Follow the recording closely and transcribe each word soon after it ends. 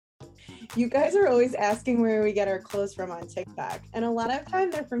You guys are always asking where we get our clothes from on TikTok, and a lot of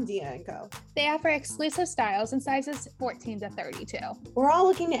time they're from Dia & Co. They offer exclusive styles in sizes 14 to 32. We're all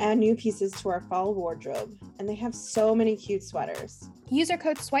looking to add new pieces to our fall wardrobe, and they have so many cute sweaters. Use our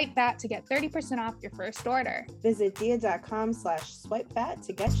code SWIPEFAT to get 30% off your first order. Visit dia.com/swipefat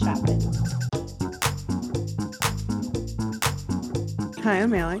to get shopping. Hi,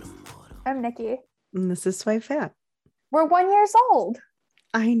 I'm Alex. I'm Nikki. And this is Swipe Fat. We're 1 year old.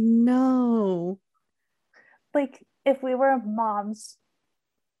 I know. Like, if we were moms,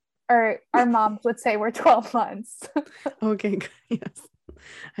 or our moms would say we're 12 months. Okay, yes.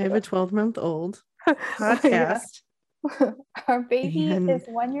 I have a 12-month-old podcast. Our baby is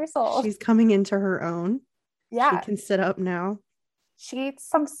 1 year old. She's coming into her own. Yeah. She can sit up now. She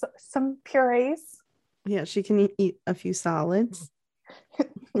eats some purees. Yeah, she can eat a few solids.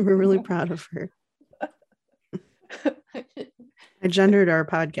 We're really proud of her. I gendered our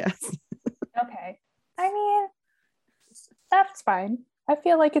podcast. Okay. I mean, that's fine. I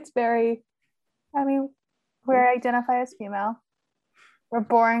feel like it's we identify as female. We're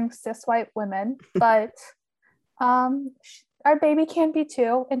boring cis white women, but our baby can be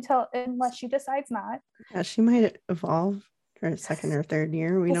too unless she decides not. Yeah, she might evolve for a second or third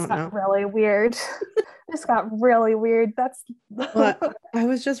year. We don't know. Really weird. This got really weird. Well, I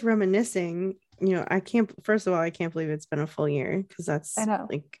was just reminiscing. You know, I can't believe it's been a full year, because that's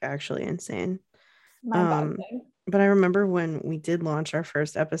like actually insane. But I remember when we did launch our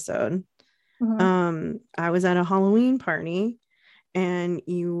first episode, I was at a Halloween party and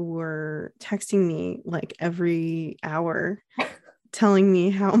you were texting me like every hour telling me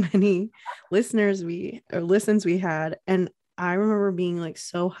how many listens we had. And I remember being like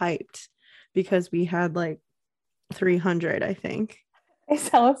so hyped because we had like 300, I think. I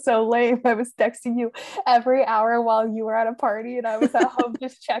sound so lame. I was texting you every hour while you were at a party and I was at home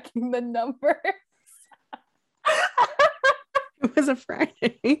just checking the numbers. It was a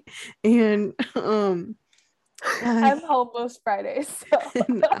Friday and I'm home most Fridays, so.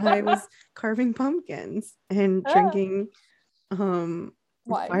 And I was carving pumpkins and drinking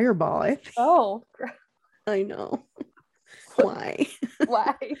Fireball, I think. Oh, I know. Why?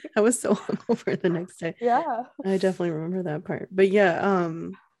 I was so hungover the next day. Yeah, I definitely remember that part. But yeah,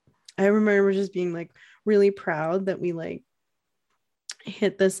 I remember just being like really proud that we like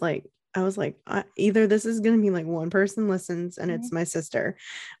hit this. Like, I was like, either this is gonna be like one person listens and it's my sister,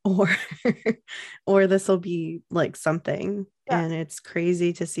 or this will be like something. And it's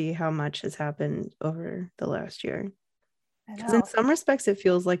crazy to see how much has happened over the last year, because in some respects it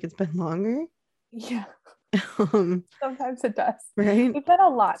feels like it's been longer. Yeah. Sometimes it does. Right. We've done a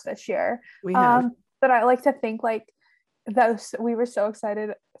lot this year. We have. But I like to think like we were so excited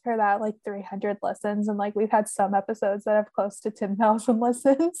for that, like 300 listens, and like we've had some episodes that have close to 10,000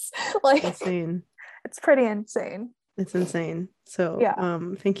 listens. Like, insane. It's pretty insane. It's insane. So yeah.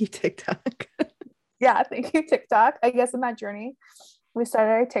 Thank you, TikTok. Yeah, thank you, TikTok. I guess in that journey we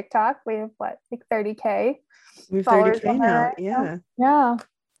started our TikTok. We have like 30k. We have 30k now. Yeah,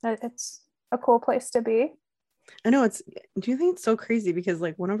 it's a cool place to be. I know. Do you think it's so crazy because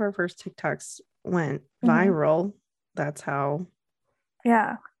like one of our first TikToks went viral? That's how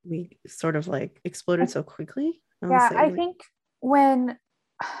we sort of like exploded so quickly. I think when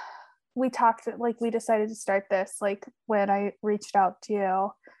we talked, like we decided to start this, like when I reached out to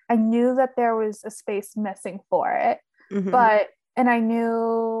you, I knew that there was a space missing for it, and I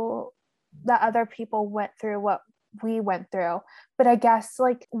knew that other people went through what we went through, but I guess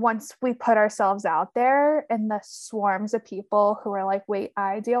like once we put ourselves out there and the swarms of people who were like, wait,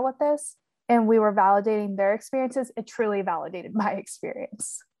 I deal with this, and we were validating their experiences, it truly validated my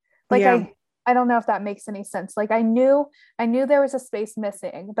experience. Like, I don't know if that makes any sense. Like I knew there was a space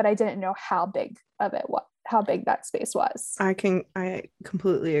missing, but I didn't know how big that space was. I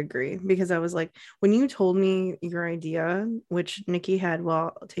completely agree, because I was like, when you told me your idea, which Nikki had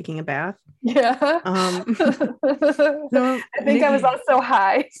while taking a bath. Yeah. I think I was also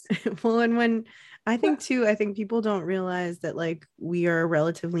high. Well, and I think people don't realize that like we are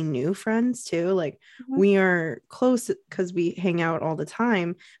relatively new friends too. Like we are close because we hang out all the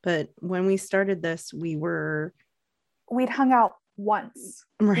time. But when we started this, we'd hung out once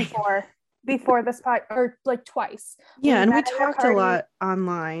before this pod, or like twice. Yeah, and we talked a lot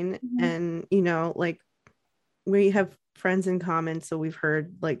online, and you know, like we have friends in common, so we've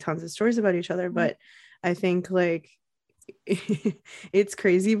heard like tons of stories about each other. But I think like it's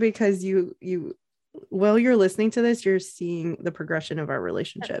crazy because you while you're listening to this, you're seeing the progression of our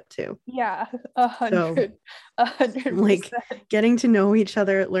relationship too. Yeah, 100%. Like getting to know each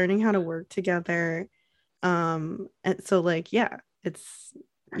other, learning how to work together. And so like, yeah, it's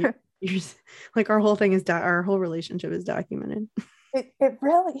You're just, like our whole thing is our whole relationship is documented. It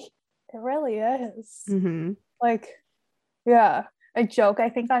really is. Mm-hmm. Like, yeah. I joke, I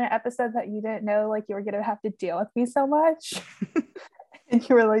think, on an episode that you didn't know like you were gonna have to deal with me so much. And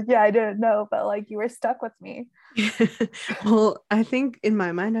you were like, yeah, I didn't know, but like you were stuck with me. Well, I think in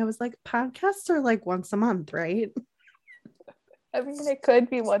my mind I was like, podcasts are like once a month, right? I mean, it could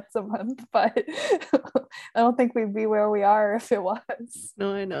be once a month, but I don't think we'd be where we are if it was.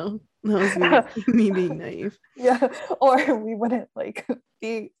 No, I know. That was me being naive. Yeah. Or we wouldn't like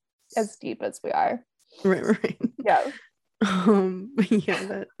be as deep as we are. Right. Yeah.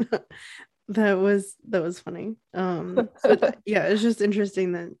 Yeah, that was funny. But yeah, it's just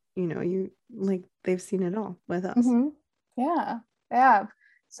interesting that, you know, you like they've seen it all with us. Mm-hmm. Yeah.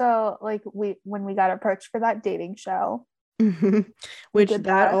 So like when we got approached for that dating show, which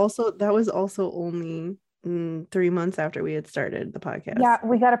that was also only 3 months after we had started the podcast. Yeah,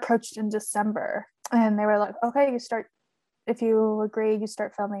 we got approached in December and they were like, okay, if you agree, you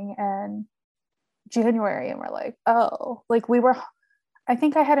start filming in January. And we're like, oh, like I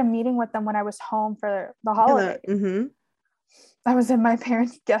think I had a meeting with them when I was home for the holiday. Mm-hmm. I was in my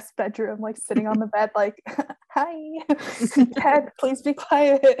parents' guest bedroom, like sitting on the bed, like, hi, Dad, please be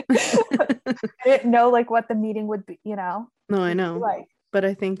quiet. I didn't know like what the meeting would be, you know. No, I know. Like, but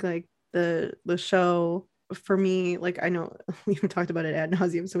I think like the show for me, like I know we've talked about it ad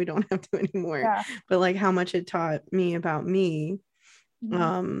nauseum, so we don't have to anymore. Yeah. But like how much it taught me about me.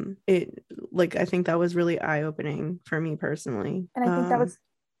 Mm-hmm. It like I think that was really eye-opening for me personally. And I think that was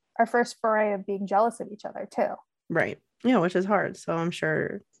our first foray of being jealous of each other too. Right. Yeah, which is hard. So I'm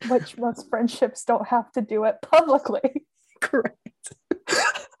sure. Which most friendships don't have to do it publicly. Correct.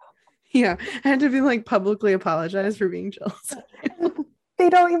 Yeah, I had to be like publicly apologize for being jealous.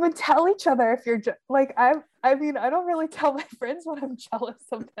 They don't even tell each other if you're like I mean I don't really tell my friends when I'm jealous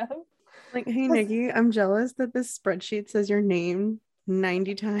of them. Like, hey Nikki, I'm jealous that this spreadsheet says your name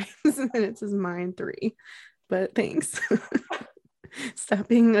 90 times and then it says mine 3. But thanks. Stop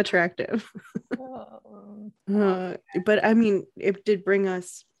being attractive. But I mean, it did bring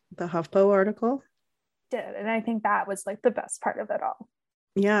us the HuffPo article. Did, and I think that was like the best part of it all.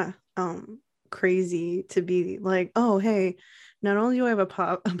 Yeah. Crazy to be like, oh hey, not only do I have a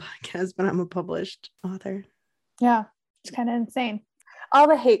podcast, but I'm a published author. Yeah, it's kind of insane. All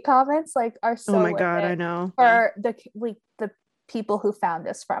the hate comments like are so. Oh my god, I know. For the people who found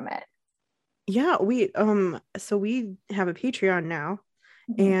us from it. Yeah, so we have a Patreon now,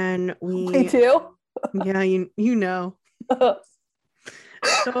 and we do. Yeah, you know.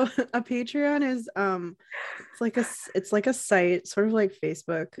 So a Patreon is it's like a site, sort of like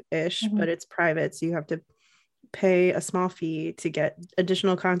Facebook-ish, but it's private, so you have to pay a small fee to get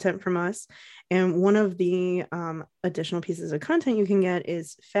additional content from us. And one of the additional pieces of content you can get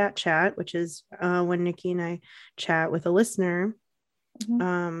is Fat Chat, which is when Nikki and I chat with a listener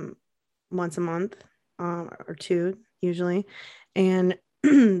once a month or 2 usually. And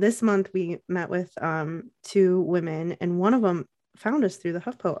this month we met with 2 women, and one of them found us through the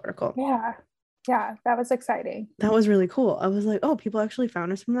HuffPo article. Yeah, that was exciting. That was really cool. I was like, oh, people actually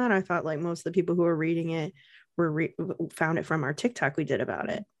found us from that. I thought like most of the people who were reading it found it from our TikTok we did about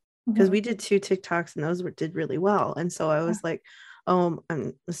it, because we did 2 TikToks and those did really well. And so I was like, oh,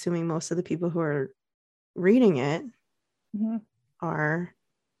 I'm assuming most of the people who are reading it are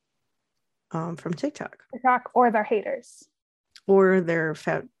from TikTok or they're haters or they're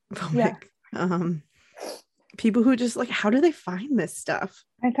fat phobic. People who just like, how do they find this stuff?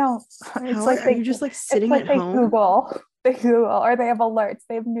 I don't. It's like are you just like sitting at home? They Google, or they have alerts.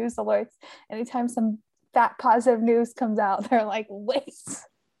 They have news alerts. Anytime some fat positive news comes out, they're like, wait.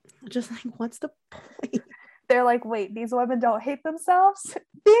 Just like, what's the point? They're like, wait, these women don't hate themselves?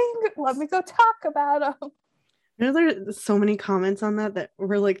 Ding! Let me go talk about them. You know, there's so many comments on that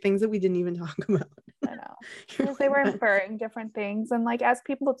were like things that we didn't even talk about. I know. Because they were inferring different things, and like as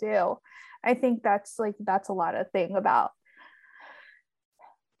people do, I think that's a lot of thing about.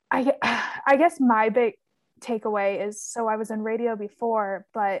 I guess my big takeaway is, so I was in radio before,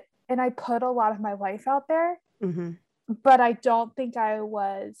 and I put a lot of my life out there, but I don't think I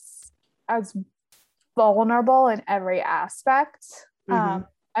was as vulnerable in every aspect. I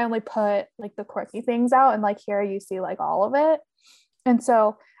only put like the quirky things out, and like here you see like all of it. And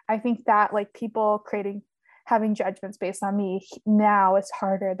so I think that like people having judgments based on me now is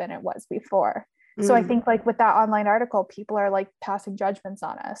harder than it was before. So I think like with that online article, people are like passing judgments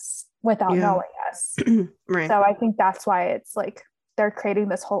on us without knowing us. Right. So I think that's why it's like they're creating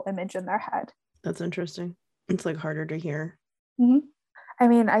this whole image in their head. That's interesting. It's like harder to hear. I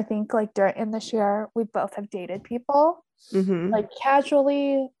mean, I think like in this year, we both have dated people like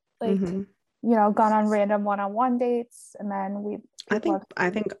casually like gone on random one-on-one dates, and then I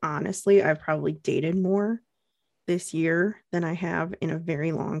think honestly I've probably dated more this year than I have in a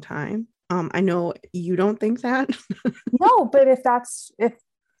very long time. I know you don't think that. No, but if that's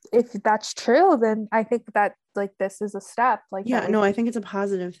true, then I think that like this is a step. Like, yeah, no, I think it's a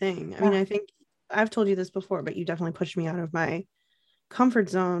positive thing. I mean, I think I've told you this before, but you definitely pushed me out of my comfort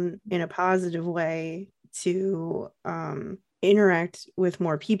zone in a positive way to interact with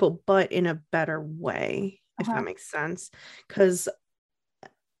more people, but in a better way, if that makes sense. Because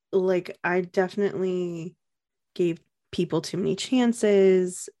like I definitely gave people too many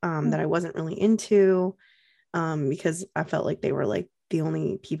chances that I wasn't really into, because I felt like they were like the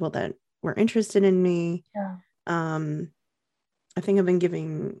only people that were interested in me. I think I've been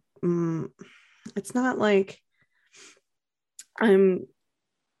giving it's not like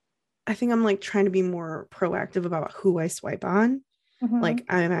I think I'm like trying to be more proactive about who I swipe on. Like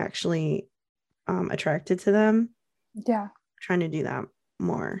I'm actually attracted to them. Yeah. Trying to do that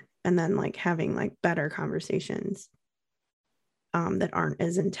more, and then like having like better conversations that aren't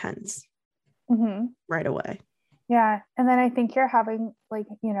as intense right away. Yeah. And then I think you're having like,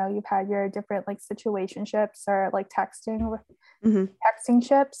 you've had your different like situationships or like texting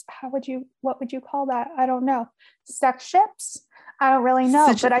ships. What would you call that? I don't know. Sex ships? I don't really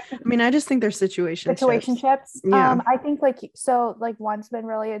know. But I mean, I just think they're situationships. Yeah. I think like, so like one's been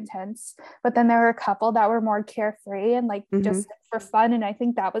really intense, but then there were a couple that were more carefree and like just for fun. And I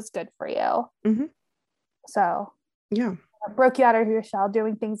think that was good for you. So yeah. It broke you out of your shell,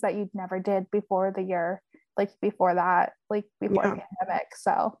 doing things that you'd never did before the year. Like before that, like before the pandemic.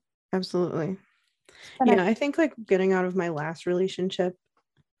 So absolutely. Yeah, I think like getting out of my last relationship,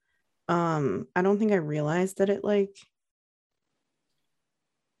 I don't think I realized that it like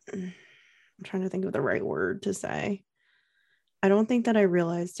I'm trying to think of the right word to say. I don't think that I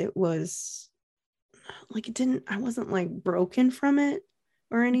realized it was like I wasn't like broken from it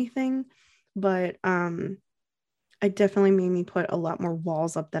or anything, but it definitely made me put a lot more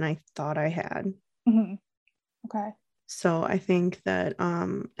walls up than I thought I had. Okay. So I think that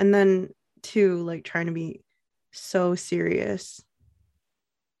and then too, like trying to be so serious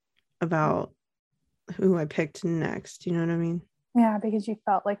about who I picked next, you know what I mean? Yeah, because you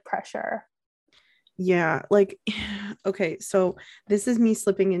felt like pressure. Yeah, like okay, so this is me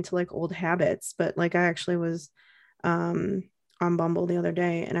slipping into like old habits, but like I actually was on Bumble the other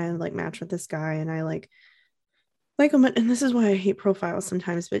day, and I like matched with this guy, and I like him, and this is why I hate profiles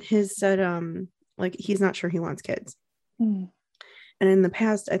sometimes, but his said like he's not sure he wants kids. And in the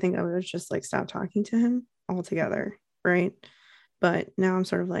past, I think I would have just like stopped talking to him altogether, right? But now I'm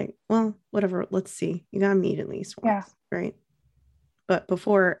sort of like, well, whatever, let's see. You gotta meet at least once, right? But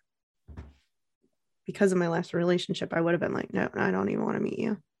before, because of my last relationship, I would have been like, no, I don't even want to meet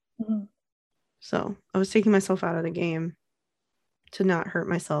you. So I was taking myself out of the game to not hurt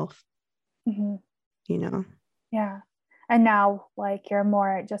myself, you know? Yeah. And now like you're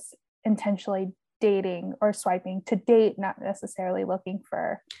more just intentionally dating or swiping to date, not necessarily looking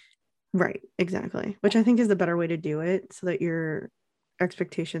for. Right, exactly. Which I think is the better way to do it, so that your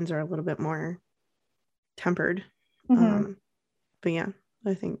expectations are a little bit more tempered. But yeah,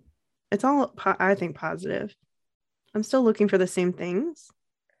 I think it's all I think positive. I'm still looking for the same things,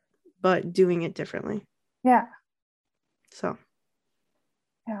 but doing it differently. Yeah. So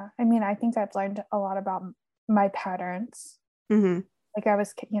yeah, I mean, I think I've learned a lot about my patterns. Like I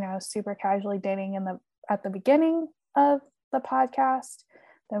was, super casually dating at the beginning of the podcast.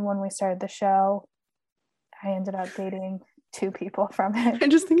 Then when we started the show, I ended up dating 2 people from it. I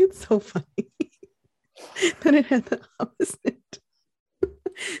just think it's so funny that it had the opposite.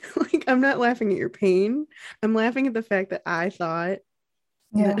 Like I'm not laughing at your pain. I'm laughing at the fact that I thought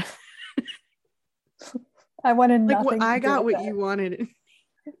that I wanted like nothing. What I got what you wanted.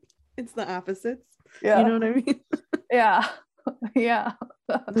 It's the opposites. Yeah. You know what I mean? Yeah. Yeah.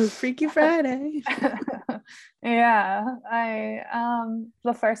 The Freaky Friday. Yeah.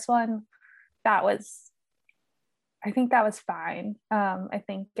 The first one, I think that was fine. I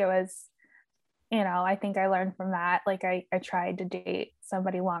think it was, I think I learned from that. Like I tried to date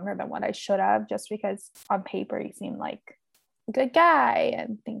somebody longer than what I should have, just because on paper he seemed like a good guy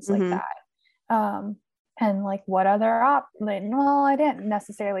and things like that. And like what other well, I didn't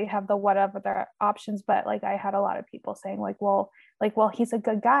necessarily have the what other options, but like I had a lot of people saying like, well, he's a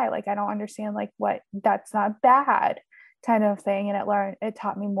good guy. Like, I don't understand like what, that's not bad kind of thing. And it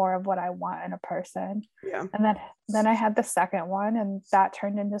taught me more of what I want in a person. Yeah. And then I had the second one, and that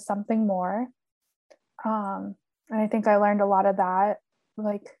turned into something more. And I think I learned a lot of that,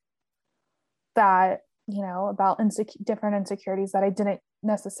 like about different insecurities that I didn't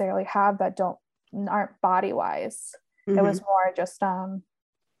necessarily have that aren't body wise. Mm-hmm. It was more just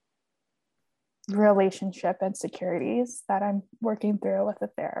relationship insecurities that I'm working through with a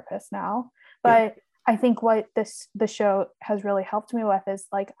therapist now. But I think what the show has really helped me with is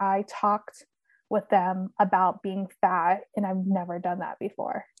like I talked with them about being fat, and I've never done that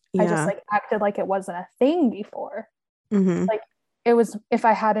before. I just like acted like it wasn't a thing before. Mm-hmm. Like it was, if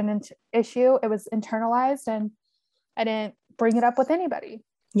I had an issue, it was internalized, and I didn't bring it up with anybody.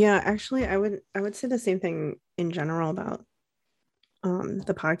 Yeah, actually, I would say the same thing in general about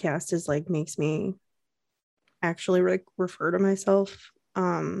the podcast is like makes me actually like refer to myself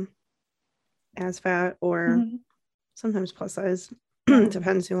as fat or mm-hmm. sometimes plus size.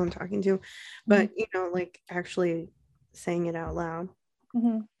 Depends who I'm talking to, but mm-hmm. Like actually saying it out loud.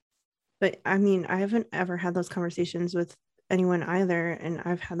 Mm-hmm. But I mean, I haven't ever had those conversations with anyone either, and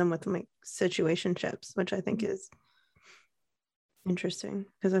I've had them with like situationships, which I think is interesting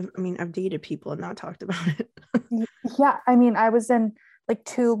because I've dated people and not talked about it. Yeah, I mean, I was in like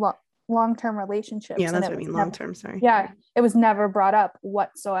 2 long-term relationships. Yeah, that's what I mean. Long-term, sorry. Yeah, it was never brought up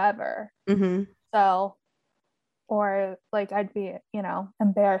whatsoever. Mm-hmm. So, or like I'd be,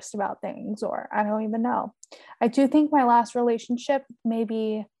 embarrassed about things, or I don't even know. I do think my last relationship,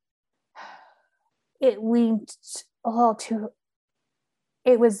 maybe it leaned a little too,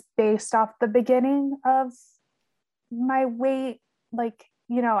 it was based off the beginning of my weight. Like,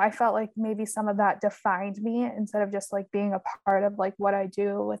 I felt like maybe some of that defined me instead of just like being a part of like what I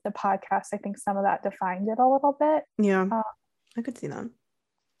do with the podcast. I think some of that defined it a little bit. Yeah, I could see that.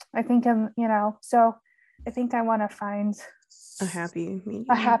 I think so I think I want to find a happy medium.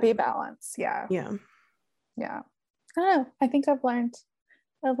 A happy balance. Yeah. Yeah. Yeah. I don't know. I think I've learned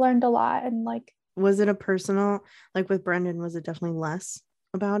a lot. And like, was it a personal, like with Brendan, was it definitely less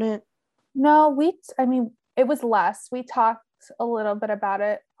about it? No, it was less. We talked a little bit about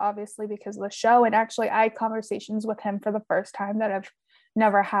it, obviously, because of the show. And actually I had conversations with him for the first time that I've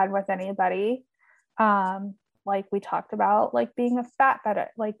never had with anybody. Like we talked about like being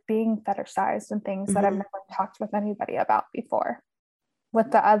being fetishized and things mm-hmm. that I've never talked with anybody about before. With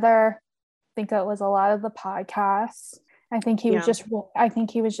the other, I think it was a lot of the podcasts. I think he was just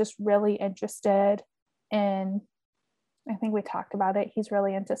really interested in, I think we talked about it. He's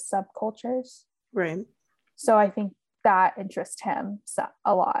really into subcultures. Right. So I think that interests him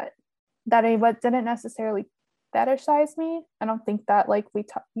a lot. That didn't necessarily fetishize me. I don't think that like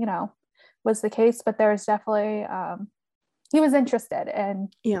was the case, but there's definitely he was interested in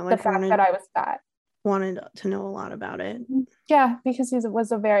the fact that I was fat. Wanted to know a lot about it. Yeah, because he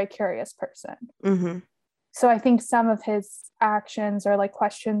was a very curious person. Mm-hmm. So I think some of his actions or like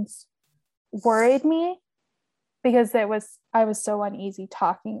questions worried me because I was so uneasy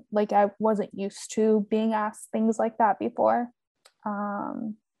talking. Like I wasn't used to being asked things like that before. I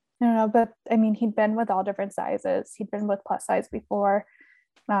don't know, but I mean, he'd been with all different sizes. He'd been with plus size before.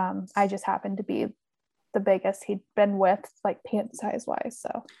 I just happened to be the biggest he'd been with, like pant size wise.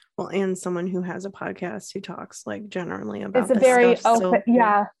 So well, and someone who has a podcast who talks like generally about it's a very stuff, open, so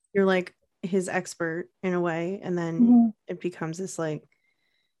yeah. You're like his expert in a way, and then mm-hmm. it becomes this like,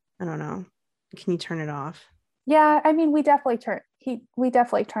 I don't know. Can you turn it off? Yeah, I mean, we definitely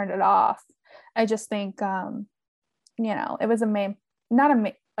turned it off. I just think, it was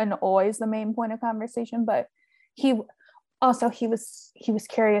always the main point of conversation, but he was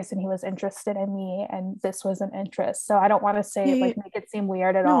curious and he was interested in me, and this was an interest. So I don't want to say make it seem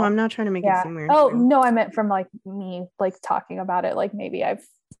weird at all. No, I'm not trying to make it seem weird. Oh no, I meant from like me like talking about it, like maybe I've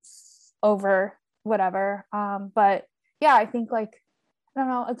over whatever. But yeah, I think like, I don't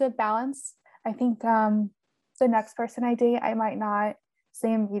know, a good balance. I think the next person I date, I might not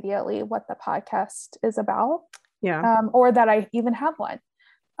say immediately what the podcast is about. Yeah. Or that I even have one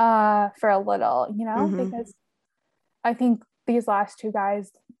for a little, mm-hmm. because I think these last 2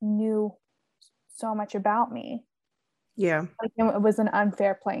 guys knew so much about me. Yeah. Like it was an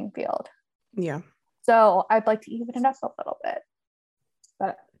unfair playing field. Yeah. So I'd like to even it up a little bit.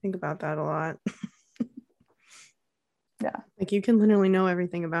 But I think about that a lot. Yeah. Like you can literally know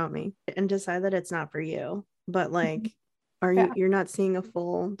everything about me and decide that it's not for you. But like, you're not seeing a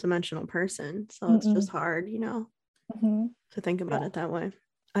full dimensional person. So mm-hmm. it's just hard, mm-hmm. to think about it that way.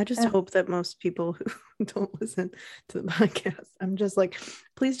 I just hope that most people who don't listen to the podcast, I'm just like,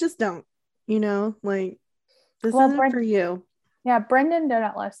 please just don't, like this isn't for you. Yeah, Brendan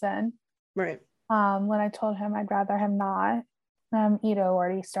didn't listen. Right. When I told him I'd rather him not. Ito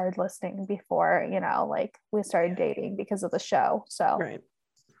already started listening before, like we started dating because of the show. So right.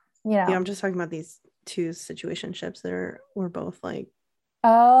 Yeah, I'm just talking about these 2 situationships that were both like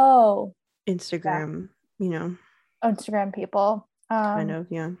Instagram Instagram people. Kind of,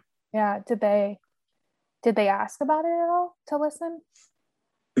 yeah. Yeah. Did they ask about it at all to listen?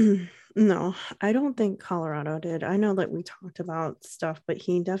 No, I don't think Colorado did. I know that we talked about stuff, but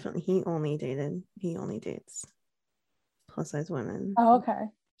he only dates plus size women. Oh, okay.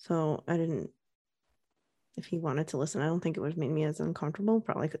 So I didn't, if he wanted to listen, I don't think it would make me as uncomfortable,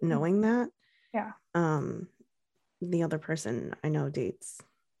 probably knowing that. Yeah. The other person I know dates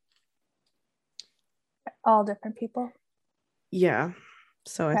all different people. Yeah.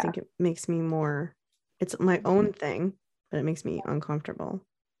 So I think it makes me more, it's my own thing, but it makes me uncomfortable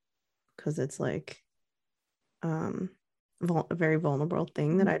because it's like a very vulnerable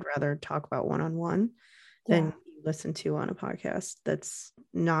thing that I'd rather talk about one-on-one than listen to on a podcast that's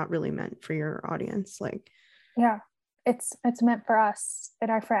not really meant for your audience. Like, it's meant for us and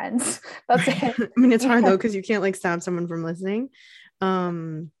our friends. That's it. I mean, it's hard though because you can't like stop someone from listening.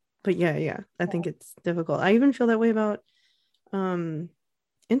 But I think it's difficult. I even feel that way about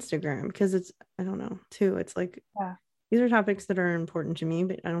Instagram because it's, I don't know too, it's like these are topics that are important to me,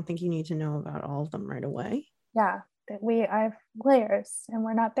 but I don't think you need to know about all of them right away. I have layers and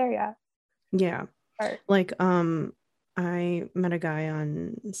we're not there yet. Like I met a guy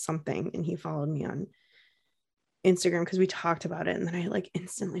on something and he followed me on Instagram because we talked about it, and then I like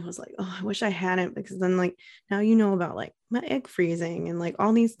instantly was like, oh, I wish I hadn't, because then like now about like my egg freezing and like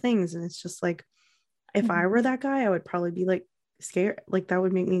all these things, and it's just like if I were that guy I would probably be like scared, like that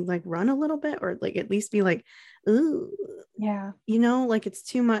would make me like run a little bit, or like at least be like, ooh, like it's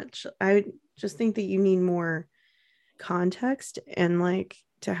too much. I would just think that you need more context and like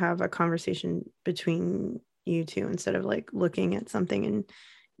to have a conversation between you two instead of like looking at something and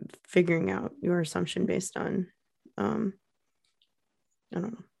figuring out your assumption based on I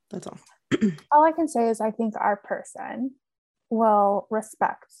don't know, that's all. All I can say is I think our person will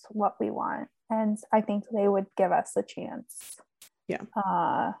respect what we want, and I think they would give us a chance.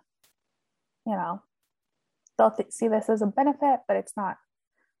 They'll see this as a benefit, but it's not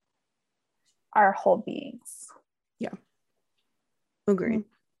our whole beings. Agreed.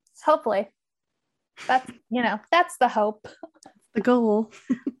 Hopefully that's that's the hope, the goal.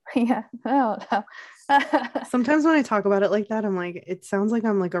 I don't know. Sometimes when I talk about it like that, I'm like, it sounds like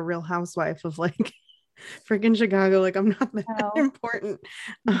I'm like a Real Housewife of like freaking Chicago, like I'm not that important.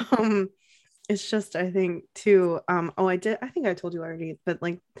 It's just, I think too, I think I told you already, but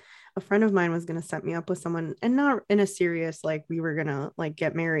like a friend of mine was gonna set me up with someone, and not in a serious like we were gonna like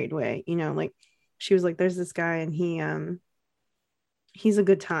get married way, like she was like, there's this guy and he's a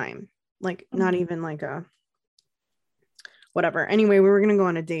good time, like not even like a whatever. Anyway, we were gonna go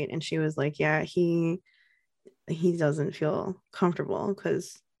on a date, and she was like, yeah, he doesn't feel comfortable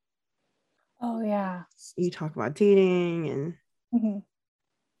because you talk about dating and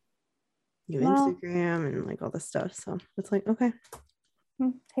you Instagram and like all this stuff. So it's like, okay,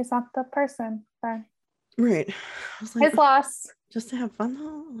 he's not the person then. Right. I was like, his loss. Just to have fun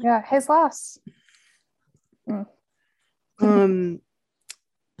though. Like, his loss.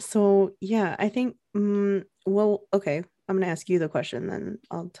 So yeah, I think well, okay, I'm gonna ask you the question, then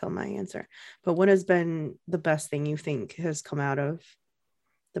I'll tell my answer. But what has been the best thing you think has come out of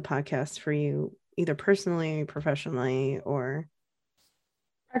the podcast for you, either personally, professionally, or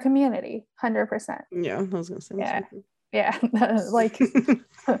our community? 100%. Yeah, I was gonna say like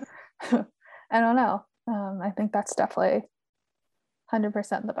I don't know. I think that's definitely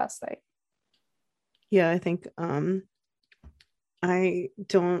 100% the best thing. Yeah, I think when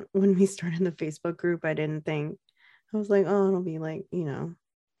we started the Facebook group, I didn't think, I was like, oh, it'll be like,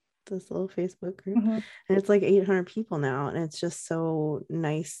 this little Facebook group, and it's like 800 people now, and it's just so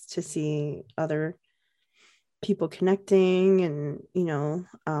nice to see other people connecting, and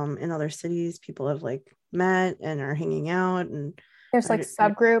in other cities people have like met and are hanging out, and there's like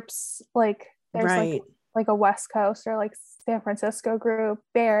subgroups, like there's like a West Coast or like San Francisco group,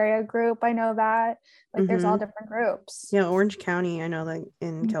 Bay Area group, I know that, like there's all different groups. Orange County, I know that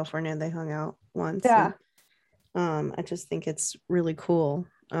in California they hung out once. And, I just think it's really cool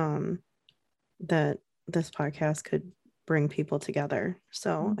that this podcast could bring people together,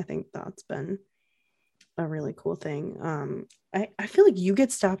 so I think that's been a really cool thing. I feel like you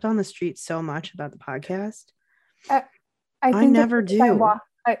get stopped on the street so much about the podcast. I never do.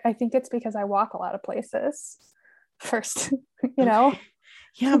 I think it's because I walk a lot of places first,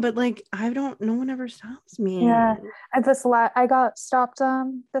 Yeah, but like no one ever stops me. Yeah, I got stopped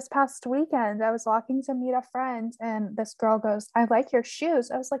this past weekend. I was walking to meet a friend, and this girl goes, "I like your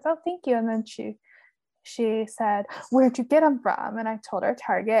shoes." I was like, "Oh, thank you." And then she said, "Where'd you get them from?" And I told her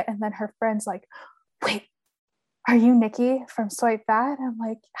Target, and then her friend's like, "Wait, are you Nikki from Swipe That? I'm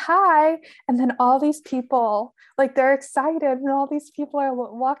like, hi. And then all these people, like, they're excited, and all these people are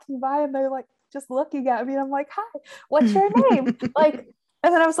walking by and they're like just looking at me. And I'm like, hi, what's your name? Like,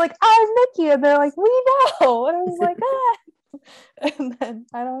 and then I was like, I'm Nikki. And they're like, we know. And I was like, ah. And then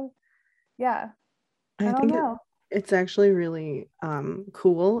I don't know. It's actually really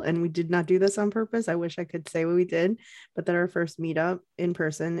cool, and we did not do this on purpose. I wish I could say what we did, but that our first meetup in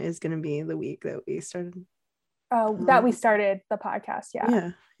person is going to be the week that we started. That we started the podcast.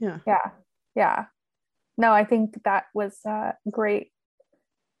 Yeah. No, I think that was great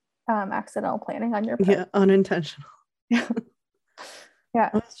accidental planning on your part. Yeah, unintentional. Yeah. I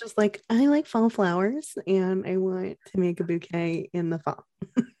was just like, I like fall flowers and I want to make a bouquet in the fall.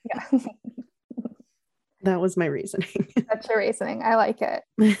 Yeah. That was my reasoning. That's your reasoning. I like it.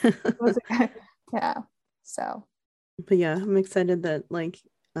 Yeah. So. But yeah, I'm excited that like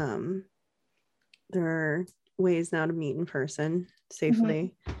there are ways now to meet in person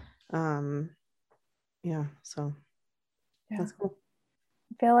safely. Yeah, so that's cool.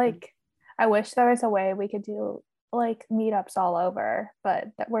 I feel like I wish there was a way we could do like meetups all over, but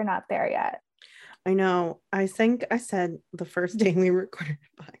that we're not there yet. I know. I think I said the first day we recorded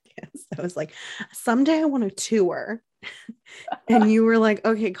a podcast, I was like, someday I want to tour. And you were like,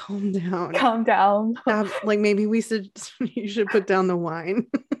 okay, calm down. Stop. Like, maybe you should put down the wine.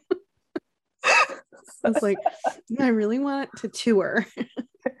 I was like, I really want to tour.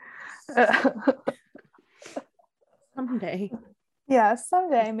 Someday. Yeah,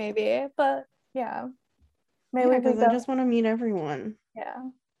 someday maybe. But yeah. Maybe because I just want to meet everyone. Yeah.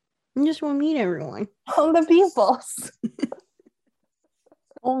 I just want to meet everyone. All the peoples.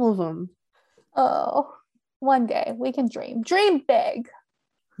 All of them. Oh, one day we can dream. Dream big.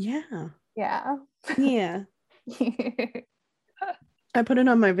 Yeah. Yeah. Yeah. I put it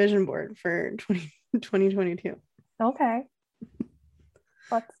on my vision board for 2022. Okay.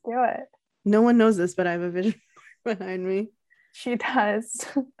 Let's do it. No one knows this, but I have a vision board behind me. She does.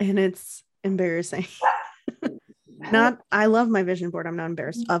 And it's embarrassing. I love my vision board. I'm not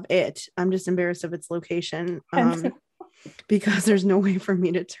embarrassed of it. I'm just embarrassed of its location. Because there's no way for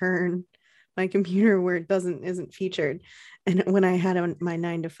me to turn my computer where it isn't featured. And when I had my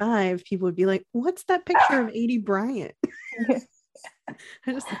 9 to 5, people would be like, what's that picture of Aidy Bryant?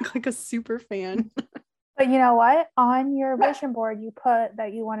 I just look like a super fan. But you know what? On your vision board, you put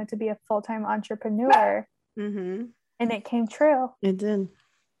that you wanted to be a full-time entrepreneur. Mm-hmm. And it came true. It did.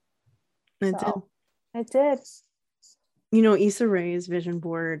 It did. You know, Issa Rae's vision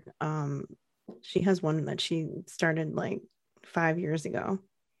board, she has one that she started like 5 years ago.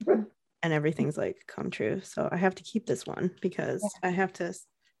 And everything's like come true. So I have to keep this one because I have to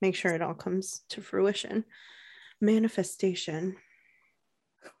make sure it all comes to fruition. Manifestation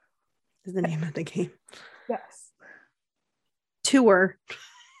is the name of the game. Yes. Tour.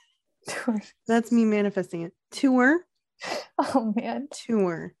 That's me manifesting it. Tour. Oh man.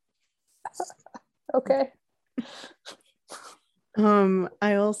 Tour. Okay.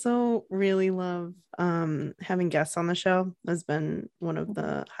 I also really love having guests on the show. Has been one of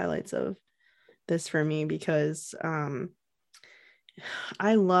the highlights of this for me because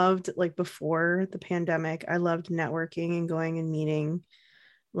I loved, like, before the pandemic, I loved networking and going and meeting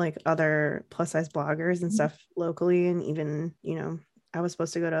like other plus size bloggers and stuff locally. And even, you know, I was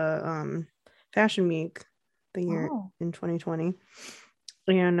supposed to go to Fashion Week the year in 2020.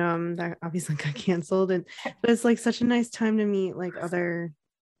 And that obviously got canceled, but it's like such a nice time to meet like other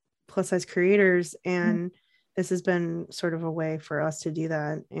plus size creators, and this has been sort of a way for us to do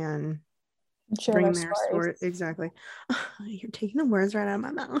that and bring their story. Exactly. You're taking the words right out of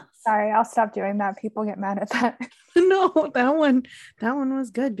my mouth. Sorry, I'll stop doing that. People get mad at that. No, that one was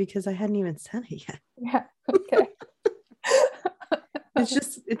good because I hadn't even said it yet. Yeah. Okay.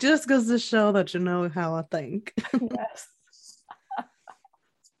 It just goes to show that you know how I think. Yes.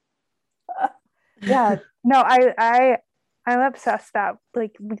 Yeah, no, I'm obsessed that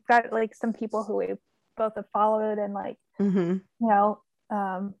like we've got like some people who we both have followed and like you know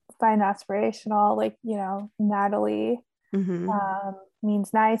find aspirational, like, you know, Natalie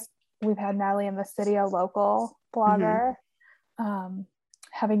Means Nice. We've had Natalie in the City, a local blogger.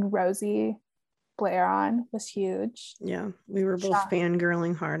 Having Rosie Blair on was huge. Yeah, we were both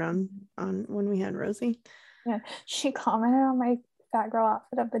fangirling hard on when we had Rosie. Yeah, she commented on my Fat Girl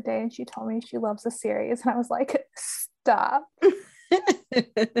outfit of the day and she told me she loves the series, and I was like, stop.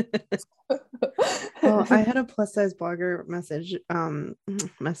 Well, I had a plus size blogger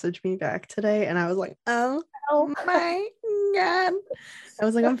message me back today, and I was like, oh my god, I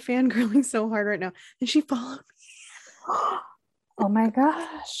was like, I'm fangirling so hard right now, and she followed me. Oh my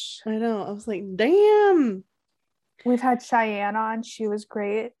gosh. I know. I was like, damn. We've had Cheyenne on. She was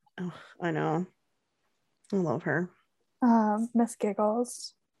great. Oh, I know. I love her. Miss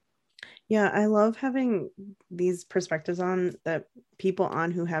Giggles. Yeah, I love having these perspectives on that people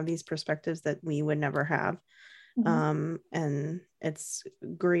on who have these perspectives that we would never have. And it's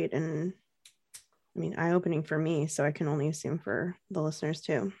great and I mean eye-opening for me, so I can only assume for the listeners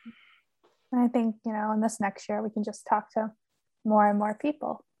too. And I think, in this next year we can just talk to more and more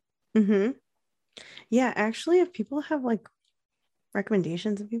people. Yeah, actually, if people have like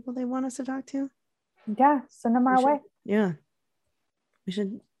recommendations of people they want us to talk to, yeah, send them our way. Yeah, we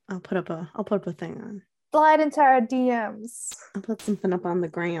should. I'll put up a thing on. Slide into our DMs. I'll put something up on the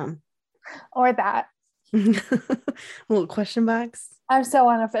gram. Or that. A little question box. I'm so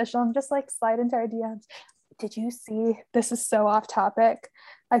unofficial. I'm just like slide into our DMs. Did you see? This is so off topic.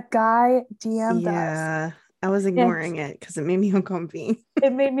 A guy DM'd us. Yeah, I was ignoring it because it made me uncomfy.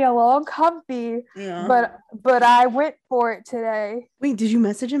 It made me a little uncomfy. Yeah. But I went for it today. Wait, did you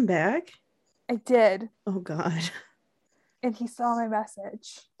message him back? I did. Oh God. And he saw my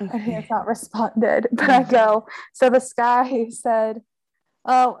message and he has not responded. But I go, so this guy said,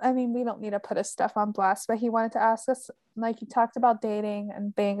 oh, I mean, we don't need to put his stuff on blast, but he wanted to ask us, like, he talked about dating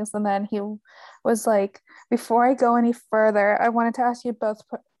and things. And then he was like, before I go any further, I wanted to ask you both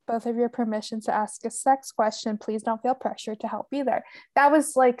of your permission to ask a sex question. Please don't feel pressured to help either. That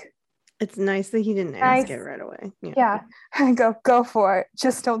was like, it's nice that he didn't ask it right away. Yeah. I go for it.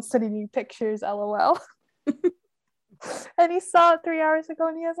 Just don't send any pictures, LOL. And he saw it 3 hours ago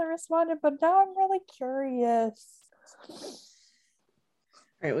and he hasn't responded, but now I'm really curious. All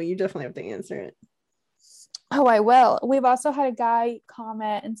right, well, you definitely have to answer it. Oh, I will. We've also had a guy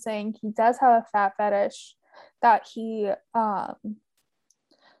comment and saying he does have a fat fetish that he but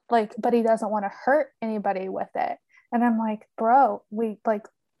he doesn't want to hurt anybody with it. And I'm like, bro, we like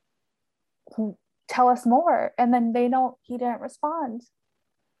tell us more. And then he didn't respond.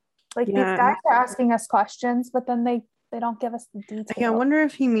 Like, these guys are asking us questions, but then they don't give us the details. Yeah, I wonder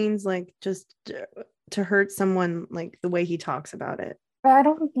if he means like just to hurt someone, like the way he talks about it. I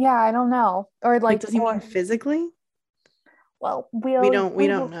don't know. Or like does he mean physically? Well, we don't know. We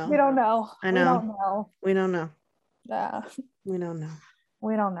don't know. I know. We don't know. Yeah. We don't know.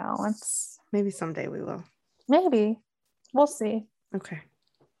 We don't know. It's maybe someday we will. Maybe. We'll see. Okay.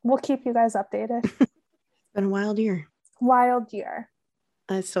 We'll keep you guys updated. It's been a wild year.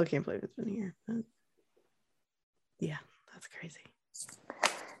 I still can't believe it's been a year. But yeah, that's crazy.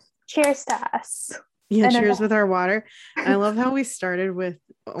 Cheers to us. Yeah, cheers with our water. I love how we started with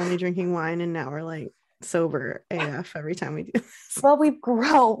only drinking wine and now we're like sober AF every time we do this. Well, we've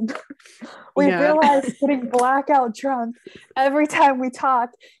grown. We realized getting blackout drunk every time we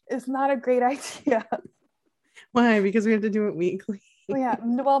talk is not a great idea. Why? Because we have to do it weekly. Yeah.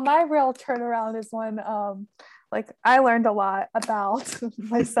 Well, my real turnaround is when I learned a lot about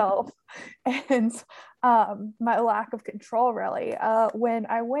myself and my lack of control, really. When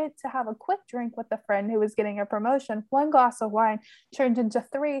I went to have a quick drink with a friend who was getting a promotion, 1 glass of wine turned into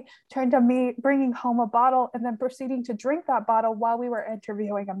 3, turned to me bringing home a bottle and then proceeding to drink that bottle while we were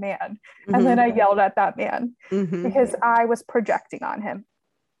interviewing a man. Mm-hmm. And then I yelled at that man because I was projecting on him.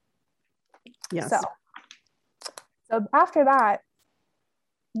 Yes. So after that,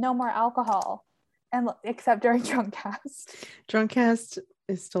 no more alcohol. And except during Drunkcast. Drunkcast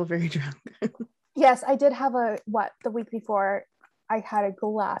is still very drunk. Yes, I did have the week before I had a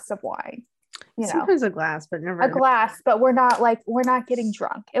glass of wine. Sometimes a glass, but never a glass, but we're not getting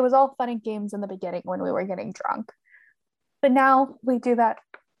drunk. It was all fun and games in the beginning when we were getting drunk. But now we do that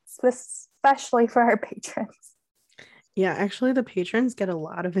especially for our patrons. Yeah, actually the patrons get a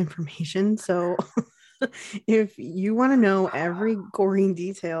lot of information. So if you want to know every gory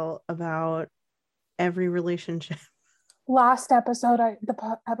detail about every relationship. Last episode, the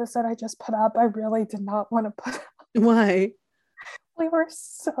episode I just put up, I really did not want to put up. Why? We were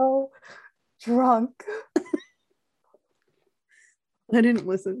so drunk. I didn't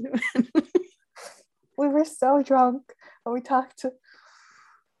listen to it. We were so drunk, and we talked to.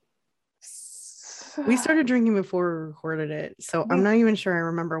 We started drinking before we recorded it, so I'm not even sure I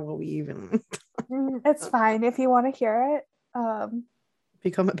remember what we even. It's fine if you want to hear it.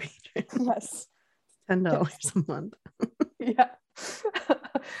 Become a patron. Yes. $10 a month. Yeah.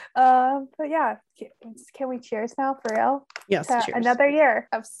 But yeah, can we cheers now for real? Yes. Cheers. Another year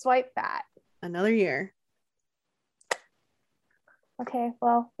of Swipe That. Another year. Okay,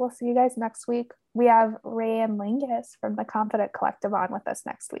 well, we'll see you guys next week. We have Rayanne Lingus from the Confident Collective on with us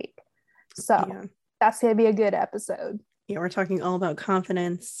next week. So that's going to be a good episode. Yeah, we're talking all about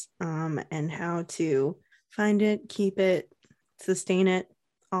confidence and how to find it, keep it, sustain it,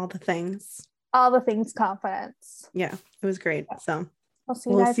 all the things. all the things confidence. Yeah, it was great. So we'll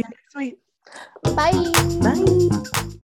see you guys next week. Bye. Bye.